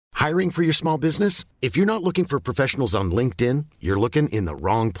Hiring for your small business? If you're not looking for professionals on LinkedIn, you're looking in the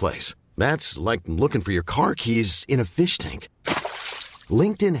wrong place. That's like looking for your car keys in a fish tank.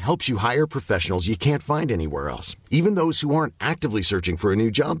 LinkedIn helps you hire professionals you can't find anywhere else, even those who aren't actively searching for a new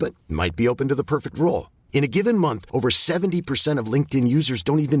job but might be open to the perfect role. In a given month, over 70% of LinkedIn users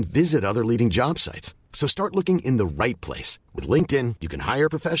don't even visit other leading job sites. So start looking in the right place. With LinkedIn, you can hire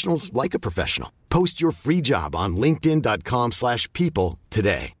professionals like a professional. Post your free job on linkedin.com/people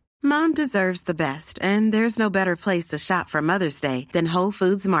today. Mom deserves the best, and there's no better place to shop for Mother's Day than Whole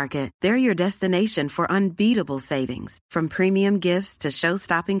Foods Market. They're your destination for unbeatable savings, from premium gifts to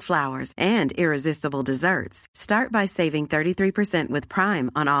show-stopping flowers and irresistible desserts. Start by saving 33% with Prime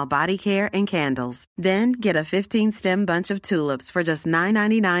on all body care and candles. Then get a 15-stem bunch of tulips for just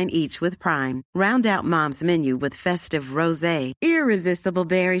 $9.99 each with Prime. Round out Mom's menu with festive rosé, irresistible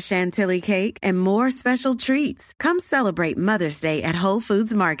berry chantilly cake, and more special treats. Come celebrate Mother's Day at Whole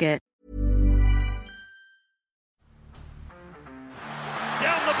Foods Market.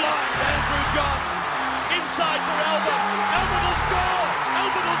 Down the blind, Andrew John. Inside for Albert. Albert will score.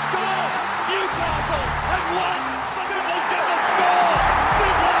 Albert will score. Newcastle have won. Fiddler's going to score.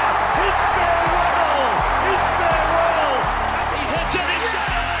 Fiddler, it's farewell. It's farewell. And he hits it. He's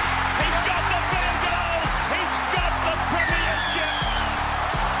got it. He's got the field goal. He's got the premiership.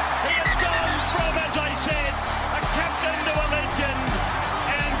 He has gone from, as I said, a captain to a legend.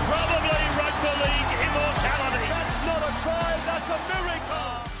 And probably rugby league immortality. That's not a try. That's a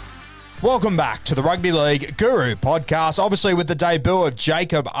miracle. Welcome back to the Rugby League Guru podcast. Obviously, with the debut of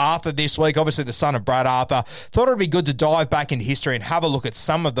Jacob Arthur this week, obviously the son of Brad Arthur, thought it would be good to dive back into history and have a look at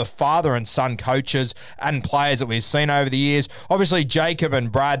some of the father and son coaches and players that we've seen over the years. Obviously, Jacob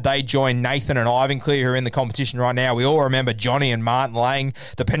and Brad, they joined Nathan and Ivan Clear, who are in the competition right now. We all remember Johnny and Martin Lang,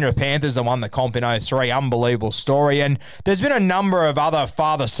 the Penrith Panthers, that won the comp in 03. Unbelievable story. And there's been a number of other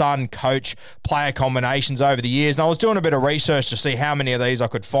father-son coach player combinations over the years. And I was doing a bit of research to see how many of these I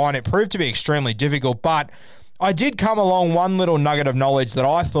could find. It proved to be extremely difficult, but I did come along one little nugget of knowledge that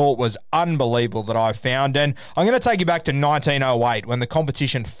I thought was unbelievable that I found, and I'm going to take you back to 1908 when the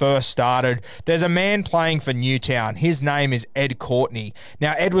competition first started. There's a man playing for Newtown. His name is Ed Courtney.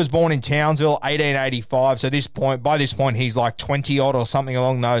 Now, Ed was born in Townsville, 1885, so by this point he's like 20-odd or something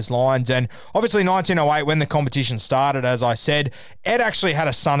along those lines, and obviously 1908 when the competition started, as I said, Ed actually had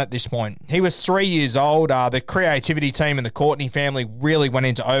a son at this point. He was 3 years old. The creativity team in the Courtney family really went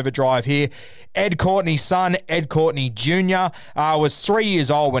into overdrive here. Ed Courtney's son, Ed Courtney Jr., was 3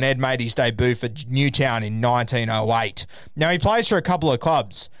 years old when Ed made his debut for Newtown in 1908. Now, he plays for a couple of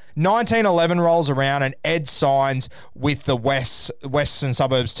clubs. 1911 rolls around and Ed signs with the Western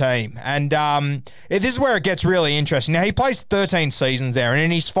Suburbs team. And this is where it gets really interesting. Now, he plays 13 seasons there, and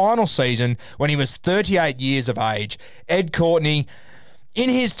in his final season, when he was 38 years of age, Ed Courtney, in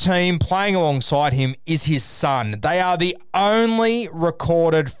his team, playing alongside him, is his son. They are the only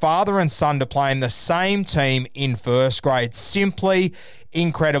recorded father and son to play in the same team in first grade. Simply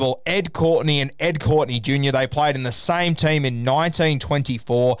incredible. Ed Courtney and Ed Courtney Jr., they played in the same team in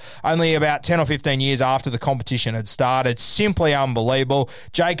 1924, only about 10 or 15 years after the competition had started. Simply unbelievable.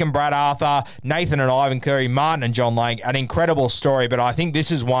 Jake and Brad Arthur, Nathan and Ivan Curry, Martin and John Lang, an incredible story, but I think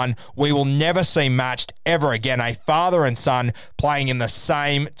this is one we will never see matched ever again. A father and son playing in the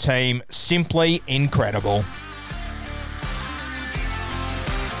same team. Simply incredible.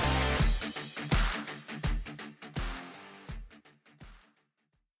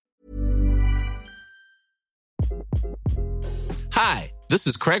 Hi, this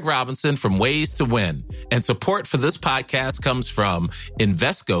is Craig Robinson from Ways to Win, and support for this podcast comes from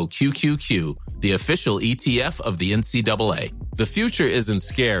Invesco QQQ, the official ETF of the NCAA. The future isn't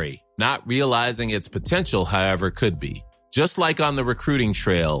scary. Not realizing its potential, however, could be. Just like on the recruiting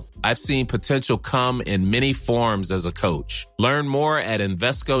trail, I've seen potential come in many forms as a coach. Learn more at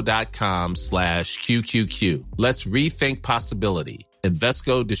Invesco.com/QQQ. Let's rethink possibility.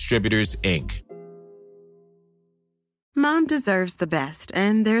 Invesco Distributors, Inc. Mom deserves the best,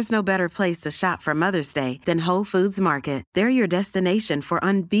 and there's no better place to shop for Mother's Day than Whole Foods Market. They're your destination for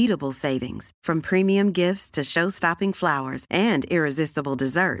unbeatable savings, from premium gifts to show-stopping flowers and irresistible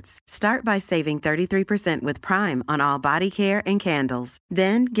desserts. Start by saving 33% with Prime on all body care and candles.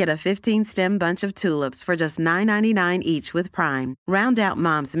 Then get a 15-stem bunch of tulips for just $9.99 each with Prime. Round out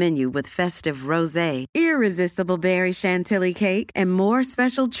Mom's menu with festive rosé, irresistible berry chantilly cake, and more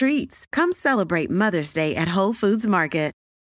special treats. Come celebrate Mother's Day at Whole Foods Market.